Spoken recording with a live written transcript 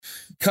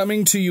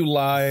coming to you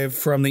live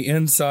from the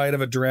inside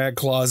of a drag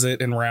closet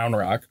in Round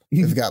Rock.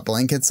 We've got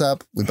blankets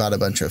up. We bought a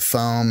bunch of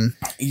foam.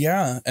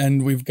 Yeah,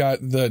 and we've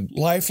got the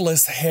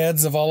lifeless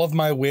heads of all of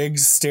my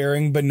wigs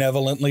staring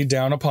benevolently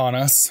down upon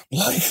us,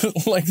 like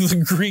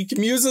the Greek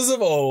muses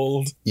of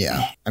old.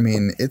 Yeah, I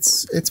mean,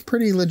 it's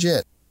pretty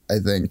legit, I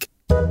think.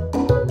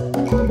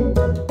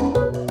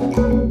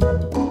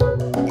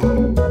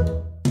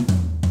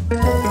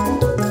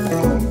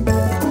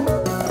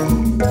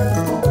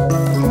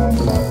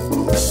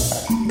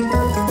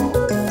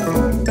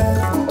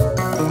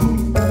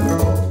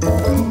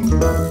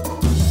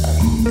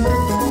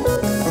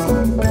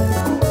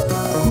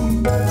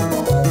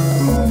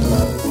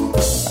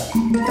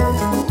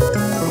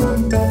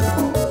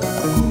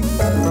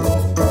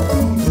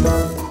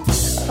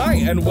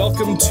 And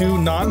welcome to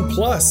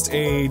Nonplussed,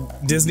 a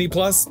Disney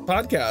Plus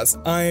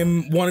podcast.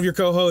 I'm one of your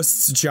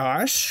co-hosts,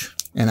 Josh.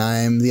 And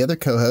I'm the other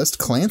co-host,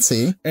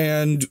 Clancy.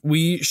 And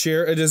we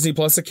share a Disney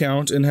Plus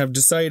account and have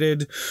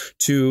decided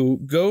to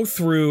go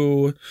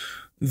through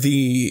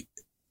the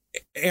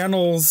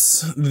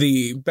annals,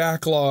 the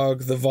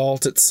backlog, the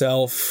vault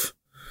itself,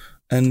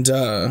 and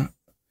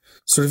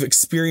sort of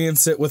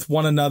experience it with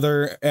one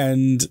another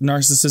and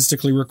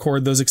narcissistically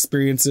record those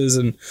experiences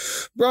and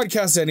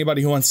broadcast to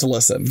anybody who wants to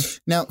listen.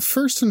 Now,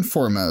 first and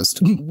foremost,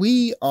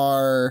 we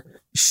are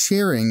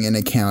sharing an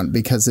account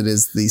because it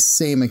is the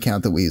same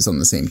account that we use on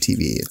the same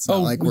TV. It's not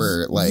like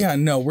we're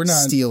we're not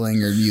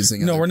stealing or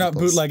using. No, we're not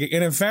bootlegging.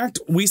 And in fact,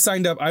 we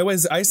signed up.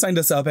 I signed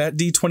us up at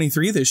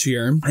D23 this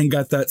year and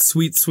got that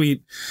sweet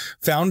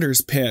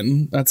founders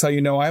pin. That's how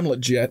you know I'm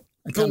legit.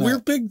 But we're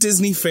big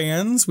Disney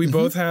fans. We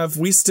both have,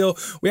 we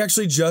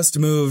actually just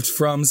moved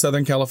from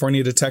Southern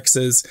California to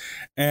Texas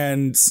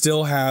and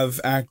still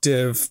have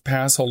active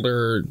pass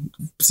holder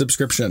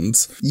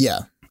subscriptions. Yeah.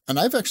 And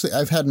I've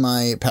had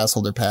my pass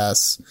holder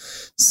pass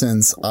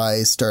since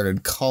I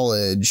started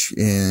college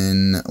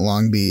in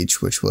Long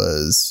Beach, which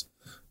was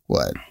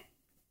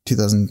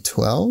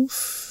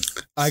 2012?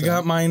 I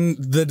got mine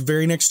the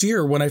very next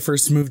year when I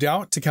first moved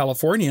out to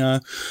California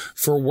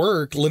for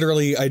work.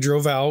 Literally, I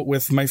drove out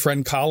with my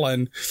friend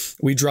Colin.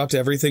 We dropped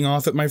everything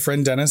off at my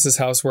friend Dennis's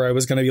house where I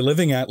was going to be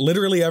living at,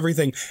 literally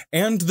everything,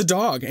 and the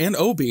dog and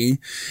Obi,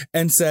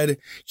 and said,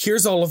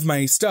 here's all of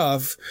my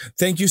stuff.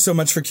 Thank you so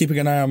much for keeping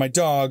an eye on my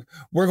dog.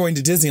 We're going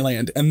to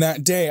Disneyland. And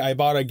that day I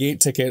bought a gate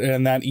ticket.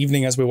 And that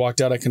evening as we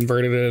walked out, I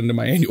converted it into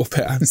my annual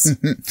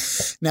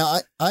pass. Now,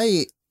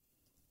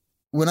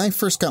 when I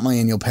first got my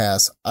annual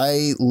pass,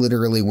 I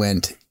literally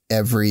went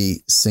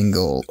every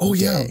single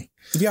day.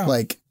 Yeah.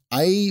 Like,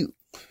 I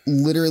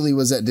literally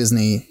was at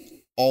Disney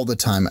all the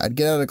time. I'd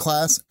get out of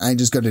class, I'd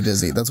just go to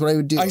Disney. That's what I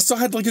would do. I still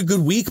had like a good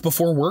week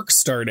before work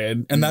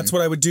started, and that's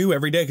what I would do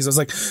every day because I was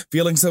like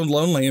feeling so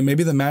lonely, and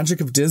maybe the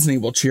magic of Disney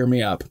will cheer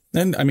me up.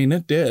 And I mean,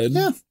 it did.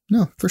 Yeah.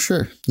 No, for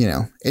sure. You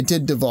know, it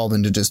did devolve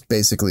into just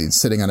basically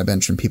sitting on a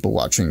bench and people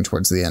watching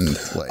towards the end.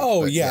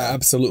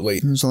 Absolutely.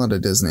 There's a lot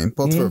of Disney.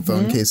 Both of our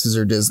phone cases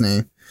are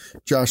Disney.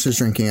 Josh is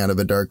drinking out of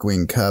a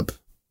Darkwing cup.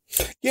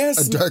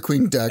 Yes. A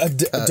Darkwing Duck cup.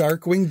 A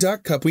Darkwing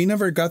Duck cup. We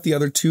never got the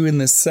other two in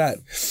this set.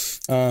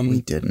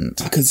 We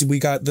didn't. Because we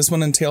got this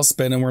one in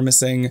Tailspin and we're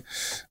missing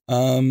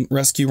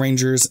Rescue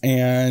Rangers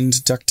and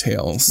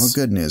DuckTales. Well,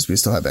 good news. We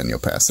still have annual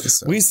passes.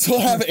 So. We still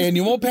have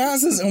annual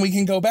passes and we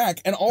can go back.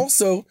 And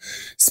also,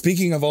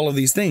 speaking of all of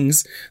these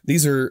things,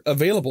 these are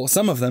available,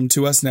 some of them,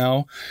 to us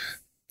now,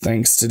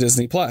 thanks to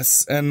Disney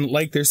Plus. And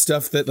like, there's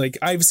stuff that like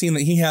I've seen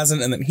that he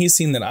hasn't and that he's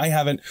seen that I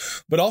haven't.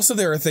 But also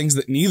there are things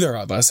that neither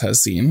of us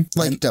has seen.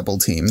 Like Double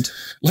Teamed.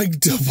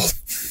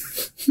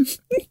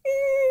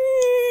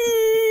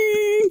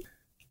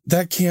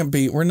 That can't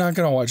be. We're not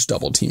going to watch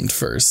Double Teamed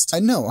first. I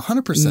know,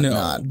 100%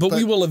 not. But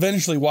we will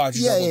eventually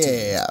watch Double Teamed.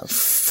 Yeah,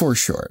 for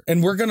sure.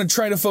 And we're going to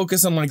try to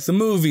focus on like the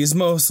movies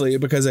mostly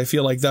because I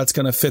feel like that's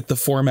going to fit the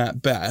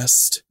format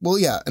best. Well,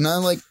 yeah. And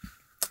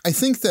I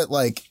think that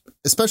like,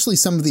 especially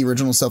some of the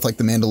original stuff like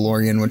The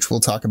Mandalorian, which we'll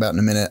talk about in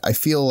a minute, I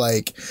feel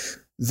like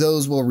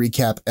those will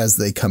recap as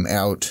they come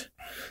out.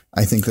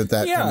 I think that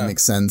kind of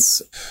makes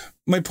sense.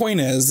 My point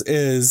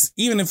is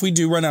even if we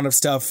do run out of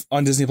stuff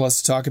on Disney Plus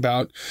to talk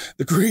about,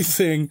 the great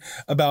thing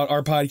about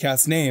our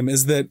podcast name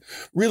is that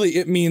really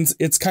it means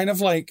it's kind of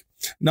like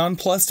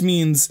Nonplussed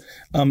means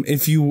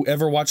if you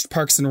ever watched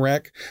Parks and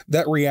Rec,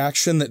 that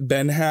reaction that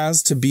Ben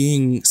has to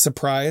being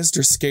surprised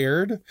or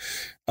scared,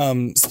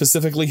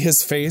 specifically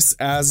his face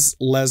as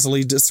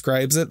Leslie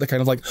describes it, the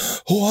kind of like,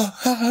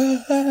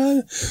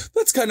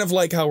 that's kind of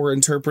like how we're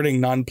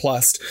interpreting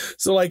Nonplussed.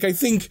 So like, I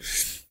think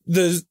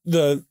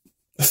the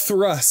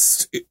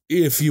thrust,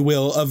 if you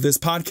will, of this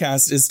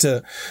podcast is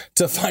to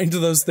find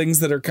those things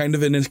that are kind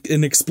of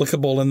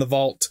inexplicable in the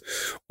vault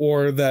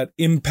or that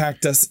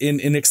impact us in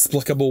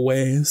inexplicable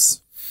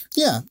ways.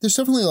 Yeah, there's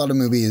definitely a lot of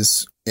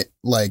movies,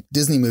 like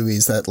Disney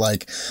movies, that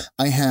like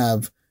I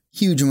have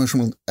huge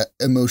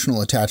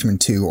emotional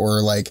attachment to,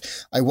 or like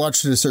I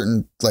watched at a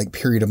certain like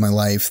period of my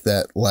life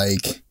that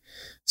like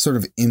sort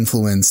of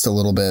influenced a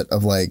little bit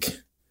of like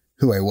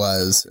who I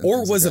was.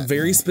 Or was a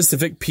very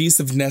specific piece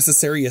of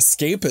necessary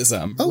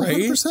escapism, right?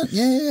 100%.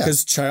 Yeah.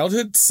 Because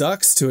childhood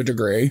sucks to a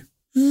degree.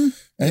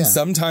 And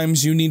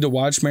sometimes you need to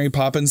watch Mary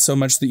Poppins so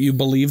much that you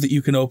believe that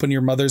you can open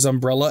your mother's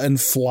umbrella and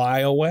fly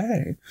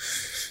away.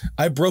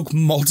 I broke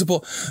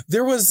multiple.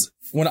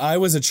 When I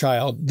was a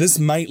child, this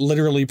might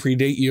literally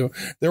predate you.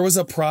 There was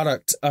a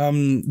product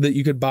that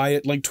you could buy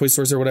at like toy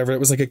stores or whatever. It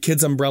was like a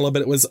kid's umbrella,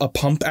 but it was a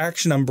pump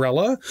action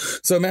umbrella.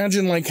 So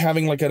imagine like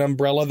having like an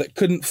umbrella that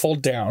couldn't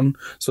fold down.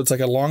 So it's like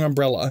a long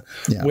umbrella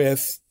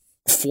with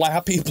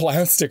flappy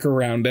plastic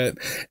around it,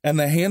 and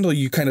the handle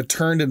you kind of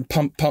turned and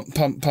pump,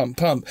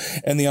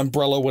 and the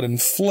umbrella would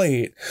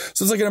inflate.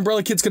 So it's like an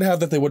umbrella kids could have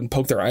that they wouldn't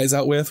poke their eyes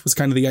out with, was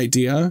kind of the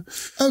idea.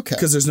 Okay.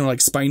 Because there's no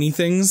like spiny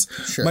things.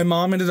 Sure. My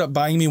mom ended up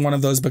buying me one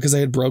of those because I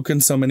had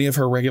broken so many of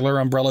her regular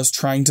umbrellas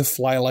trying to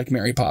fly like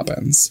Mary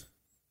Poppins.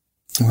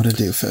 What a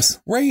doofus.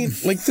 Right?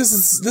 Like this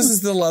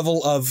is the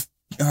level of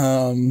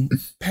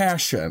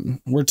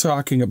passion we're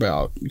talking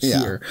about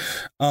here.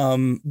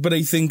 But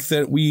I think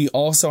that we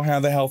also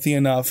have a healthy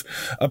enough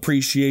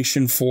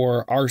appreciation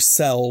for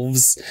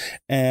ourselves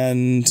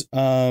and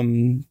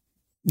the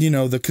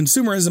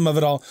consumerism of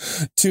it all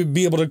to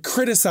be able to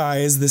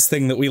criticize this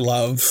thing that we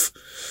love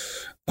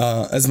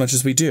as much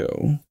as we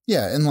do.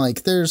 Yeah, and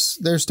like there's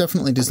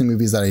definitely Disney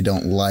movies that I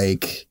don't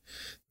like.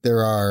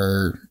 There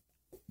are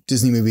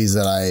Disney movies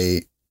that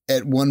I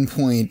at one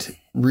point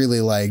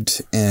really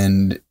liked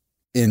and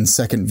in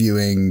second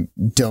viewing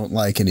don't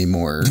like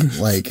anymore.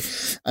 Like,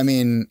 I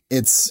mean,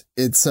 it's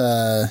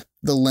the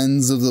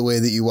lens of the way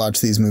that you watch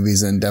these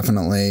movies and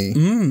definitely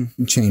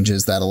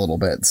changes that a little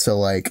bit. So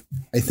like,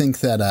 I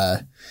think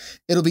that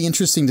it'll be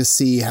interesting to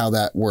see how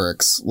that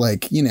works.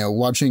 Like,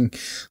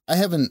 I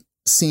haven't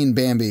seen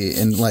Bambi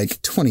in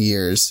like 20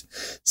 years.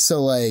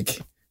 So like,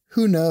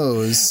 who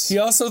knows? He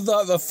also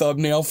thought the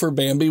thumbnail for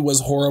Bambi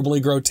was horribly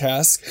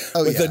grotesque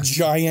with a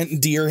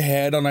giant deer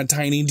head on a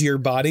tiny deer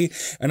body.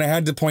 And I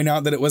had to point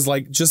out that it was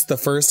like just the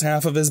first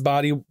half of his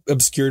body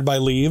obscured by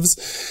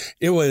leaves.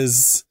 It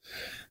was...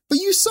 But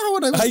you saw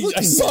what I was looking at.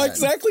 I saw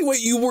exactly what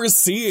you were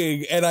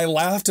seeing, and I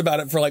laughed about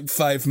it for like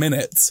 5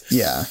 minutes.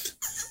 Yeah.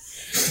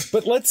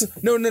 But let's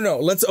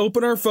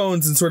open our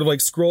phones and sort of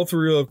like scroll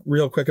through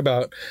real quick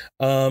about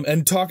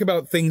and talk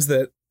about things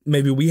that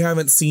maybe we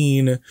haven't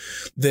seen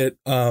that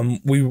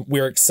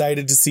we're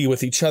excited to see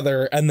with each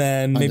other, and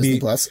then maybe Disney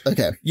Plus.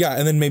 Okay. Yeah,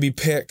 and then maybe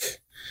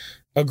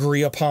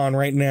agree upon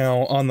right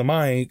now on the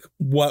mic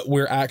what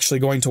we're actually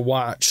going to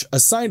watch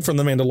aside from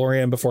The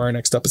Mandalorian before our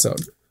next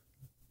episode.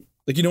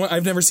 Like, you know what?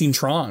 I've never seen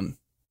Tron.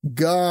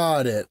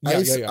 Got it.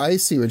 Yeah, I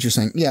see what you're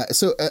saying. Yeah.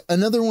 So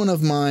another one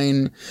of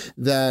mine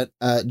that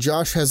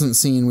Josh hasn't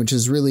seen, which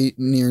is really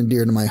near and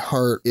dear to my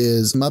heart,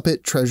 is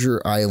Muppet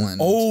Treasure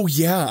Island. Oh,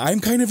 yeah. I'm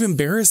kind of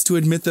embarrassed to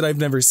admit that I've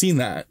never seen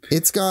that.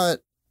 It's got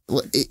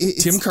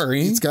Tim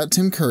Curry. It's got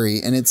Tim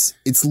Curry, and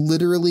it's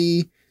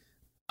literally,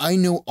 I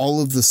know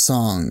all of the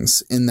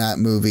songs in that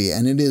movie,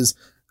 and it is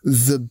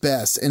the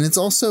best. And it's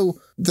also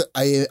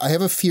I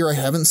have a fear, I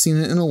haven't seen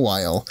it in a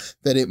while,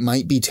 that it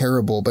might be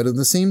terrible, but at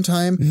the same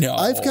time,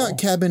 I've Got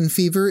Cabin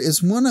Fever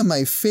is one of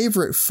my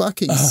favorite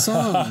fucking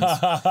songs.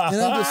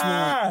 And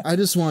I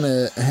just want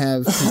to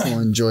have people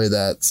enjoy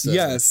that. So.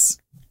 Yes.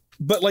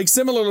 But like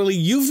similarly,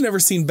 you've never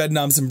seen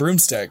Bedknobs and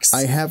Broomsticks.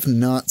 I have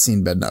not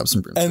seen Bedknobs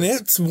and Broomsticks. And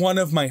it's one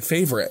of my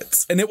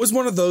favorites. And it was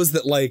one of those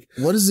that like...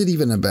 What is it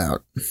even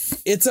about?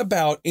 It's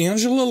about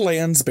Angela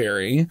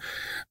Lansbury,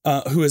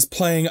 who is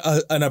playing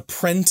an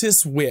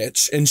apprentice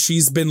witch. And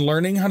she's been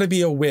learning how to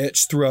be a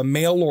witch through a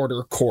mail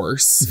order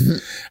course.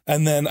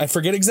 And then I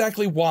forget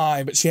exactly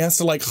why, but she has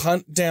to like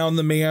hunt down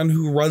the man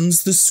who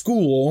runs the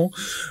school.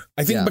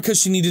 I think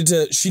because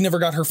she never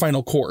got her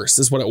final course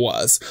is what it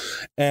was.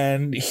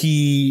 And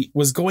he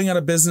was going out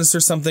of business or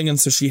something. And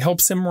so she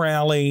helps him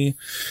rally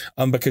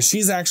because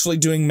she's actually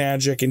doing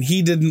magic and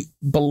he didn't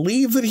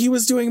believe that he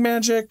was doing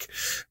magic.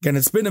 Again,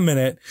 it's been a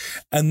minute.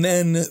 And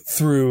then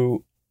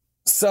through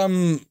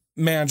some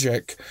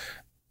magic,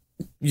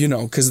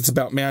 because it's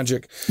about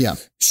magic. Yeah.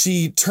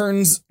 She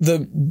turns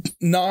the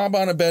knob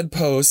on a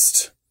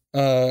bedpost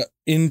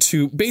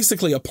into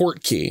basically a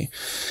port key.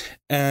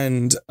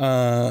 And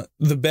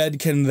the bed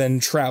can then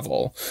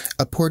travel.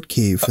 A port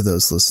key, for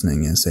those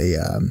listening, is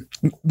a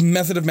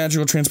method of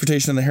magical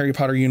transportation in the Harry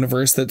Potter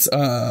universe that's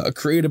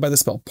created by the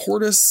spell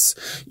Portus.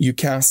 You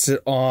cast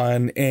it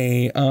on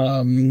a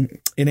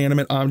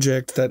inanimate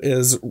object that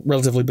is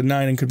relatively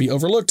benign and could be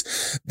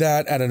overlooked.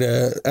 That at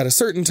a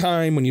certain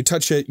time, when you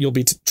touch it, you'll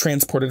be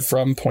transported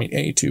from point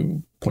A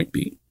to point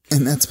B.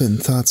 And that's been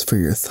Thoughts for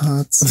Your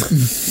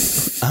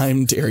Thoughts.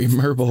 I'm Derry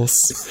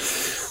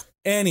Merbles.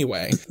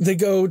 Anyway, they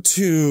go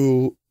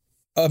to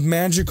a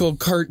magical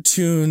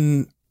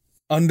cartoon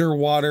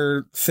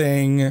underwater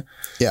thing.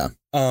 Yeah.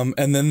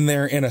 And then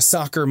they're in a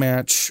soccer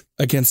match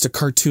against a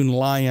cartoon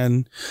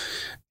lion.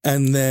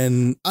 And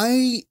then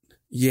Okay,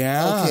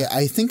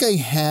 I think I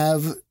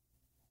have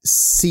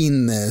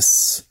seen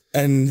this.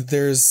 And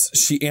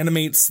she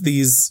animates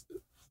these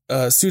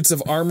suits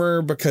of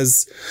armor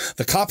because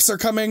the cops are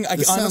coming.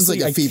 This sounds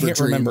like a fever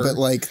dream, but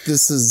like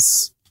this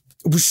is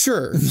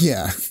Sure.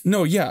 Yeah.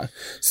 No, yeah.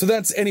 So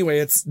that's, anyway,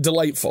 it's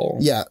delightful.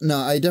 Yeah. No,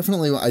 I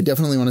definitely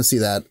want to see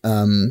that.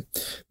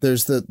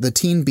 There's the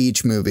Teen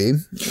Beach movie,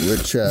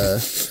 which...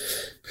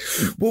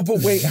 Well,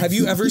 but wait, have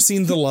you ever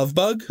seen The Love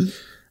Bug?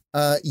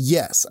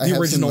 Yes. The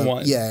original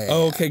one. Yeah.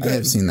 Oh, okay, good. I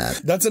have seen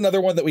that. That's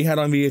another one that we had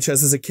on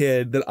VHS as a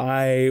kid that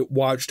I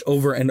watched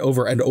over and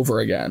over and over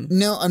again.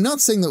 No, I'm not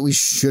saying that we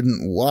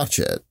shouldn't watch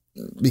it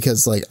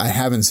because like I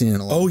haven't seen it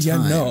in a long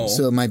time. No.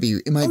 So it might be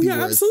worth,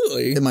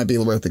 absolutely. It might be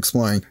worth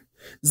exploring.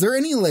 Is there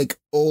any like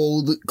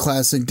old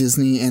classic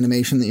Disney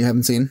animation that you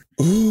haven't seen?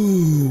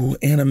 Ooh,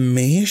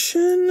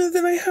 animation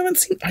that I haven't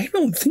seen? I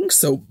don't think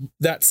so.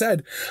 That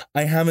said,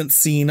 I haven't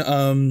seen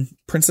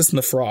Princess and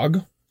the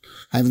Frog.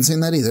 I haven't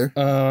seen that either.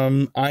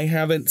 I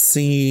haven't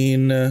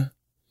seen,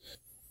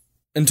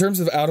 in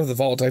terms of Out of the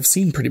Vault, I've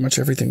seen pretty much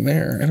everything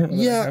there. I don't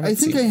know. Yeah, I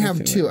think I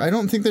have too. I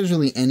don't think there's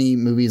really any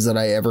movies that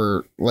I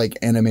ever, like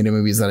animated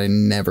movies that I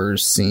never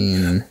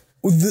seen.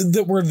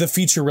 That were the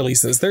feature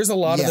releases. There's a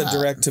lot of the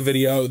direct to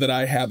video that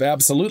I have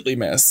absolutely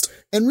missed.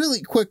 And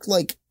really quick,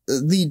 like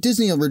the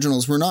Disney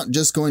originals, we're not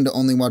just going to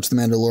only watch The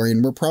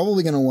Mandalorian. We're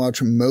probably going to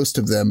watch most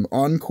of them.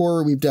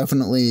 Encore, we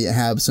definitely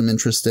have some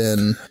interest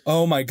in.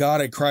 Oh my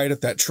God, I cried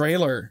at that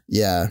trailer.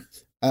 Yeah.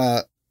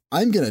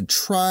 I'm going to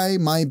try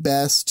my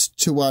best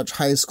to watch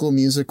High School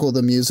Musical,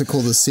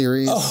 the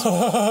series.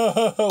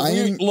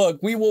 Look,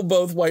 we will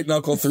both white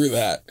knuckle through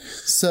that.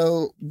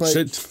 So, but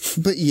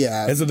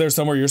yeah. Isn't there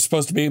somewhere you're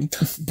supposed to be?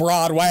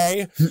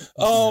 Broadway?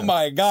 Oh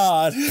my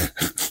God.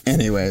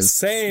 Anyways.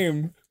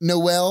 Same.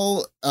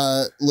 Noelle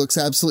looks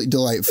absolutely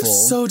delightful.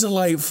 So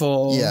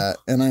delightful. Yeah,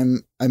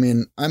 and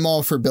I'm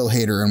all for Bill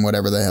Hader and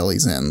whatever the hell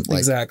he's in. Like,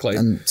 exactly.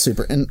 I'm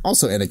super, and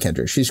also Anna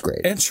Kendrick, she's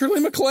great. And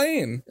Shirley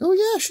MacLaine. Oh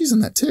yeah, she's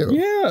in that too.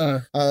 Yeah.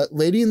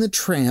 Lady and the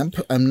Tramp,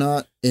 I'm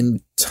not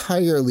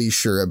entirely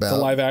sure about.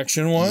 The live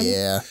action one?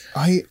 Yeah.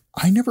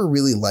 I never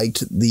really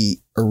liked the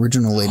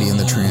original Lady and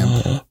the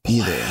Tramp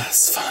either.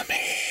 Blasphemy.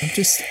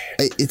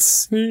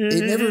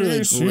 It never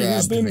really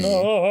grabbed me.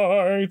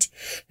 Night.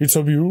 It's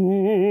a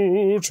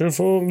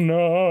beautiful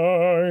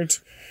night,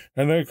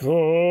 and they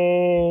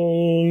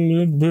call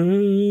it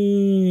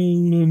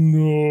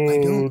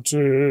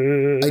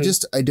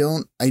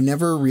I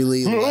never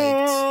really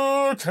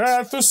liked. Look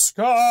at the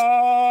sky.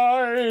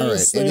 All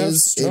right, it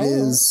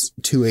is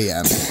 2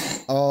 a.m.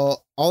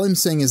 All I'm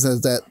saying is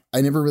that I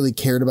never really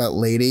cared about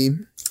Lady.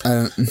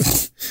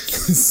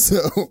 So,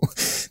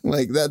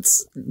 like,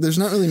 there's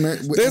not really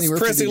this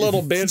prissy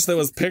little bitch that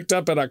was picked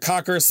up at a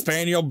Cocker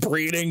Spaniel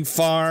breeding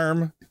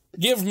farm.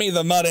 Give me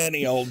the mud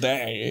any old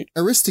day.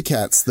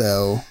 Aristocats,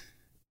 though,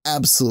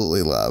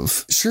 absolutely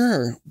love.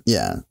 Sure.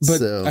 Yeah.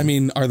 But, I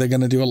mean, are they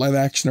going to do a live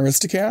action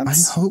Aristocats? I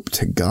hope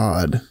to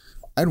God.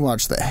 I'd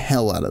watch the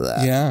hell out of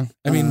that. Yeah.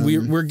 I mean,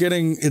 we're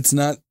getting, it's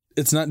not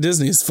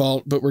Disney's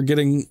fault, but we're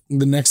getting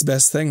the next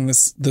best thing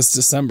this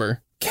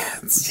December.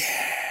 Cats.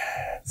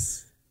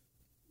 Yes.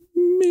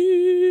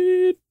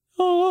 Midnight.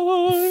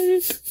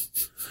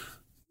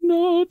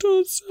 Not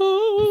a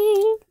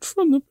sound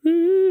from the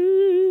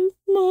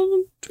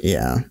pavement.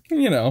 Yeah.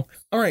 You know.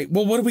 All right.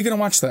 Well, what are we going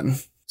to watch then?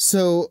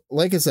 So,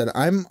 like I said,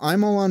 I'm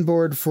all on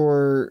board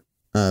for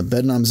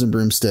Bedknobs and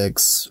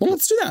Broomsticks. Well,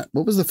 let's do that.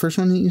 What was the first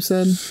one that you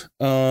said?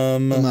 The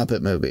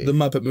Muppet Movie. The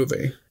Muppet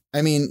Movie.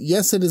 I mean,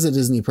 yes, it is a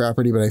Disney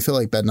property, but I feel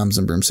like Bedknobs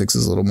and Broomsticks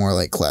is a little more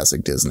like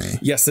classic Disney.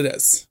 Yes, it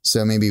is.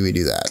 So maybe we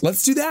do that.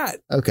 Let's do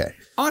that. Okay.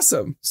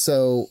 Awesome.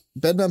 So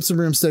Bedknobs and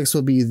Broomsticks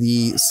will be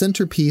the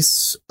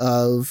centerpiece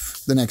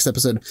of the next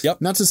episode.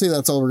 Yep. Not to say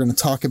that's all we're going to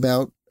talk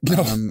about.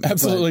 No,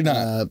 absolutely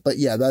not. But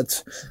yeah,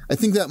 I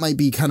think that might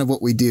be kind of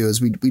what we do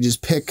is we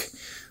just pick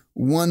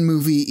one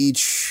movie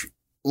each.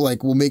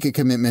 Like, we'll make a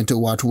commitment to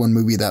watch one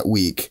movie that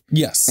week.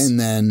 Yes. And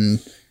then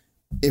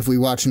if we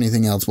watch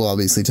anything else, we'll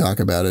obviously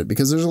talk about it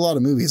because there's a lot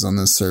of movies on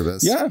this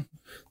service. Yeah.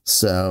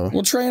 So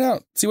we'll try it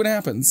out. See what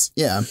happens.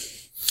 Yeah.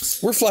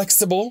 We're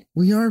flexible.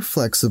 We are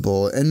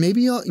flexible. And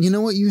maybe, you know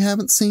what you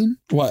haven't seen?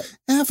 What?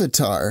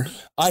 Avatar.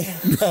 I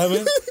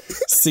haven't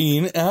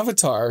seen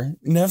Avatar.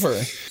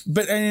 Never.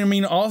 But I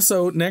mean,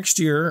 also next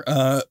year,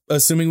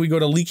 assuming we go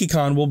to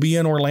LeakyCon, we'll be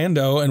in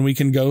Orlando and we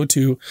can go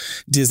to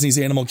Disney's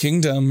Animal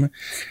Kingdom.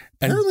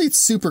 Apparently it's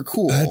super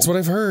cool. That's what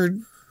I've heard.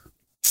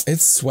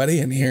 It's sweaty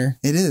in here.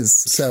 It is.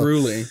 So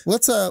truly.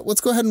 Let's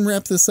go ahead and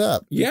wrap this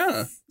up.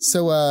 Yeah.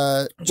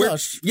 So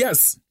Josh.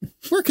 Yes.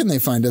 Where can they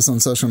find us on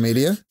social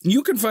media?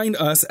 You can find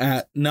us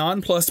at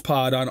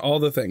NonPlusPod on all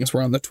the things.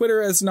 We're on the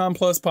Twitter as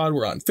NonPlusPod.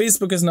 We're on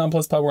Facebook as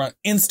NonPlusPod. We're on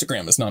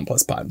Instagram as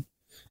NonPlusPod.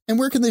 And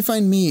where can they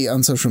find me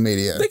on social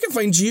media? They can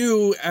find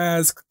you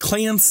as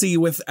Clancy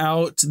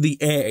without the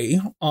A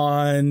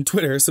on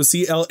Twitter. So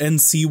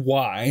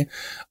CLNCY.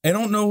 I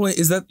don't know.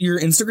 Is that your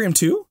Instagram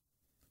too?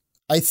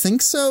 I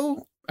think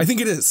so. I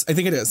think it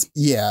is.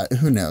 Yeah.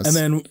 Who knows? And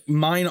then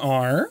mine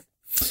are.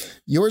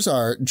 Yours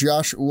are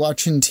Josh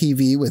Watching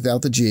TV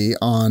without the G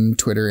on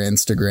Twitter,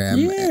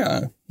 Instagram.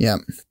 Yeah.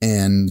 Yep.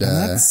 And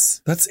that's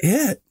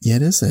it. Yeah,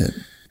 it is it.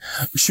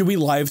 Should we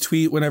live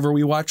tweet whenever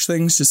we watch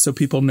things just so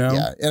people know?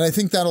 Yeah. And I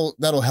think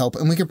that'll help.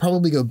 And we could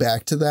probably go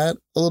back to that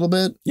a little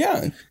bit.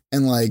 Yeah.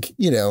 And like,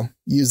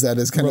 use that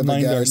as kind of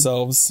remind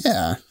ourselves.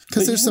 Yeah.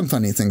 Because there's some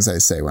funny things I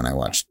say when I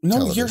watch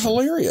television. You're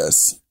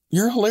hilarious.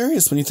 You're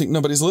hilarious when you think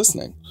nobody's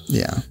listening.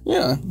 Yeah.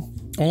 Yeah.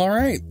 Well, all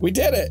right. We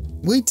did it.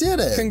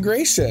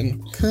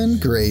 Congration.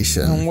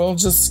 And we'll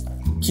just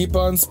keep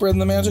on spreading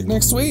the magic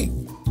next week.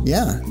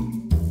 Yeah.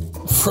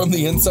 From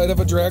the inside of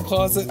a drag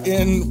closet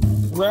in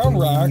Round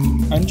Rock,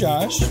 I'm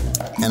Josh.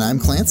 And I'm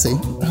Clancy.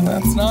 And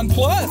that's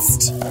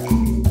Nonplussed.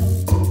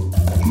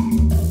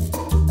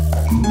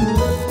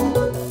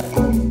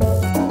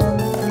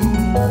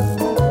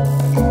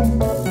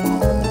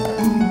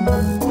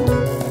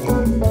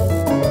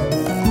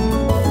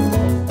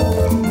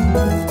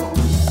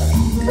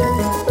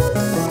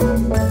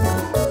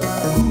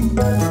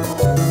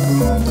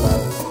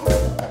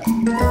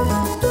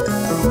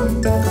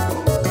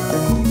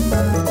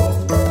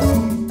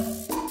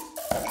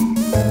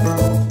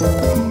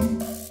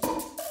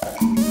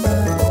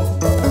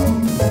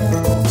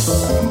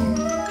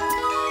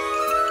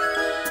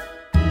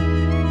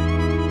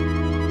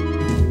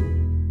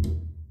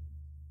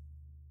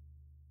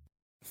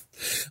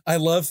 I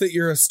love that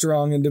you're a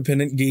strong,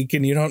 independent geek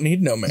and you don't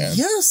need no man.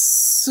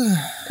 Yes.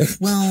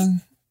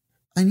 Well,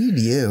 I need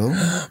you.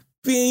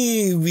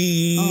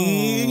 Baby.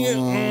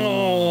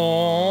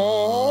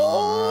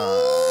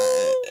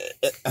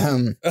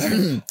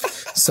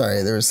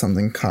 Sorry, there was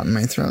something caught in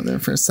my throat there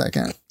for a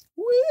second.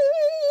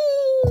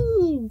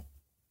 Woo!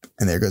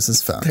 And there goes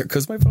his phone. There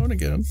goes my phone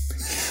again.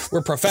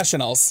 We're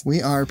professionals.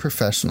 We are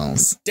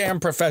professionals. Damn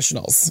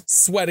professionals.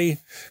 Sweaty,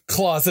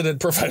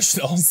 closeted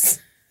professionals.